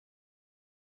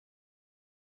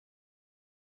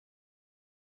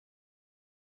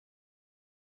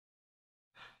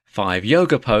5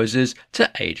 yoga poses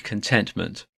to aid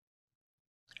contentment.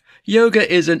 Yoga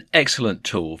is an excellent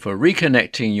tool for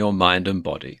reconnecting your mind and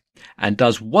body, and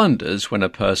does wonders when a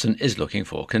person is looking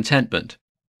for contentment.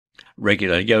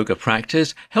 Regular yoga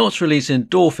practice helps release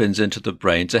endorphins into the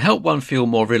brain to help one feel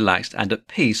more relaxed and at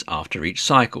peace after each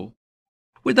cycle.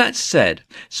 With that said,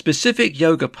 specific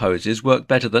yoga poses work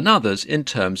better than others in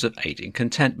terms of aiding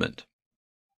contentment.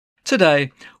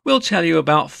 Today, we'll tell you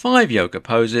about 5 yoga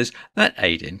poses that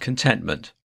aid in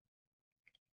contentment.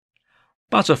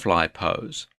 Butterfly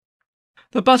pose.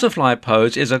 The butterfly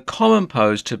pose is a common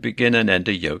pose to begin and end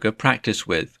a yoga practice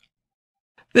with.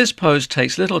 This pose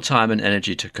takes little time and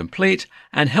energy to complete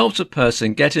and helps a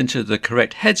person get into the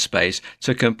correct headspace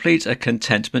to complete a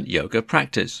contentment yoga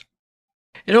practice.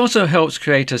 It also helps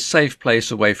create a safe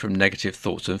place away from negative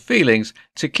thoughts and feelings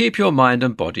to keep your mind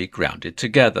and body grounded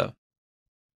together.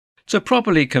 To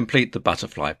properly complete the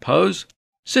butterfly pose,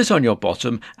 sit on your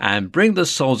bottom and bring the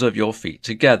soles of your feet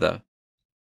together.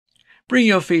 Bring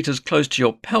your feet as close to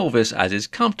your pelvis as is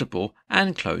comfortable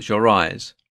and close your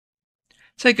eyes.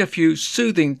 Take a few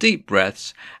soothing deep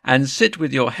breaths and sit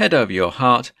with your head over your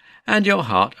heart and your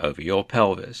heart over your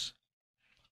pelvis.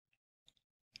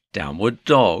 Downward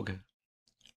dog.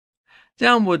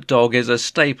 Downward dog is a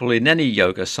staple in any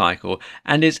yoga cycle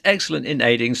and is excellent in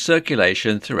aiding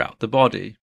circulation throughout the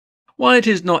body. While it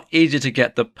is not easy to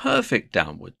get the perfect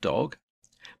downward dog,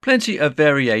 plenty of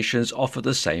variations offer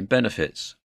the same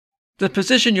benefits. The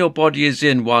position your body is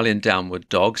in while in downward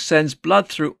dog sends blood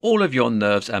through all of your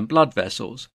nerves and blood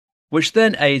vessels, which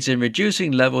then aids in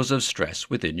reducing levels of stress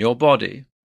within your body.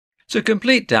 To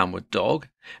complete downward dog,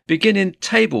 begin in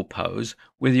table pose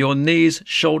with your knees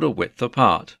shoulder width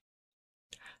apart.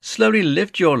 Slowly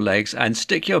lift your legs and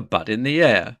stick your butt in the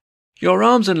air. Your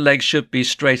arms and legs should be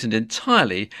straightened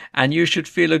entirely and you should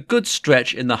feel a good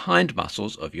stretch in the hind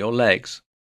muscles of your legs.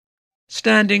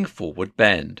 Standing forward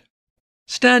bend.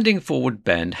 Standing forward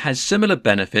bend has similar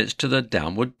benefits to the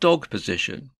downward dog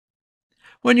position.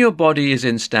 When your body is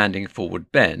in standing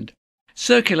forward bend,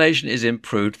 circulation is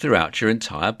improved throughout your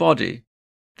entire body.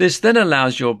 This then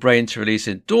allows your brain to release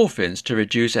endorphins to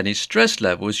reduce any stress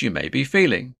levels you may be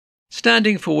feeling.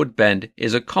 Standing forward bend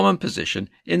is a common position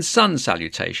in sun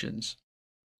salutations.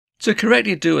 To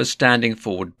correctly do a standing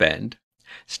forward bend,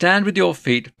 stand with your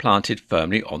feet planted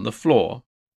firmly on the floor.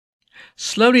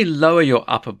 Slowly lower your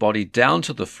upper body down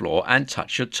to the floor and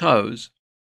touch your toes.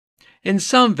 In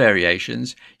some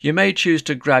variations, you may choose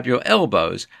to grab your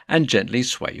elbows and gently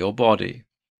sway your body.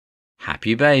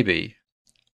 Happy baby.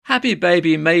 Happy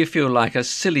baby may feel like a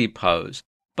silly pose,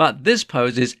 but this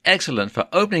pose is excellent for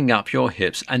opening up your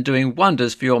hips and doing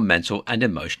wonders for your mental and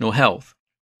emotional health.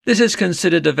 This is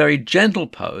considered a very gentle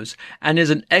pose and is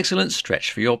an excellent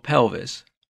stretch for your pelvis.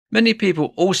 Many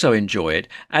people also enjoy it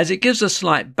as it gives a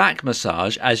slight back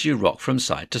massage as you rock from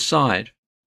side to side.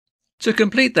 To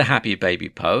complete the happy baby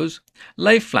pose,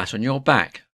 lay flat on your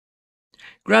back.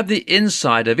 Grab the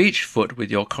inside of each foot with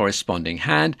your corresponding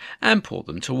hand and pull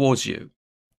them towards you.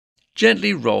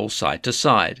 Gently roll side to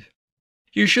side.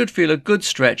 You should feel a good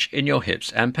stretch in your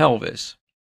hips and pelvis.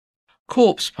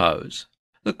 Corpse pose.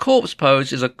 The corpse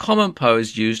pose is a common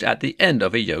pose used at the end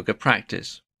of a yoga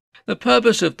practice. The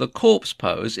purpose of the corpse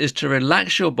pose is to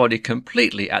relax your body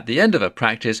completely at the end of a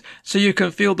practice so you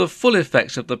can feel the full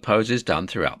effects of the poses done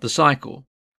throughout the cycle.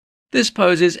 This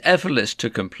pose is effortless to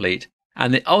complete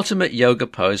and the ultimate yoga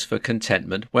pose for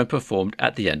contentment when performed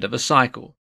at the end of a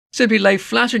cycle. Simply lay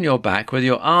flat on your back with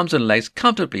your arms and legs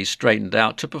comfortably straightened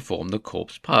out to perform the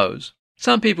corpse pose.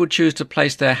 Some people choose to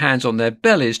place their hands on their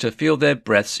bellies to feel their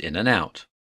breaths in and out.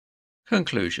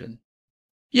 Conclusion.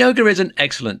 Yoga is an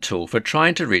excellent tool for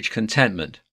trying to reach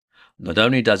contentment. Not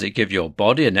only does it give your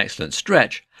body an excellent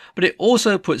stretch, but it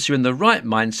also puts you in the right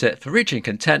mindset for reaching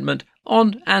contentment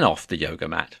on and off the yoga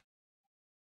mat.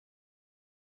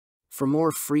 For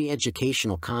more free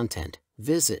educational content,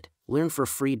 visit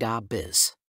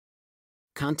learnforfree.biz.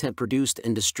 Content produced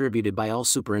and distributed by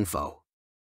AllSuperInfo.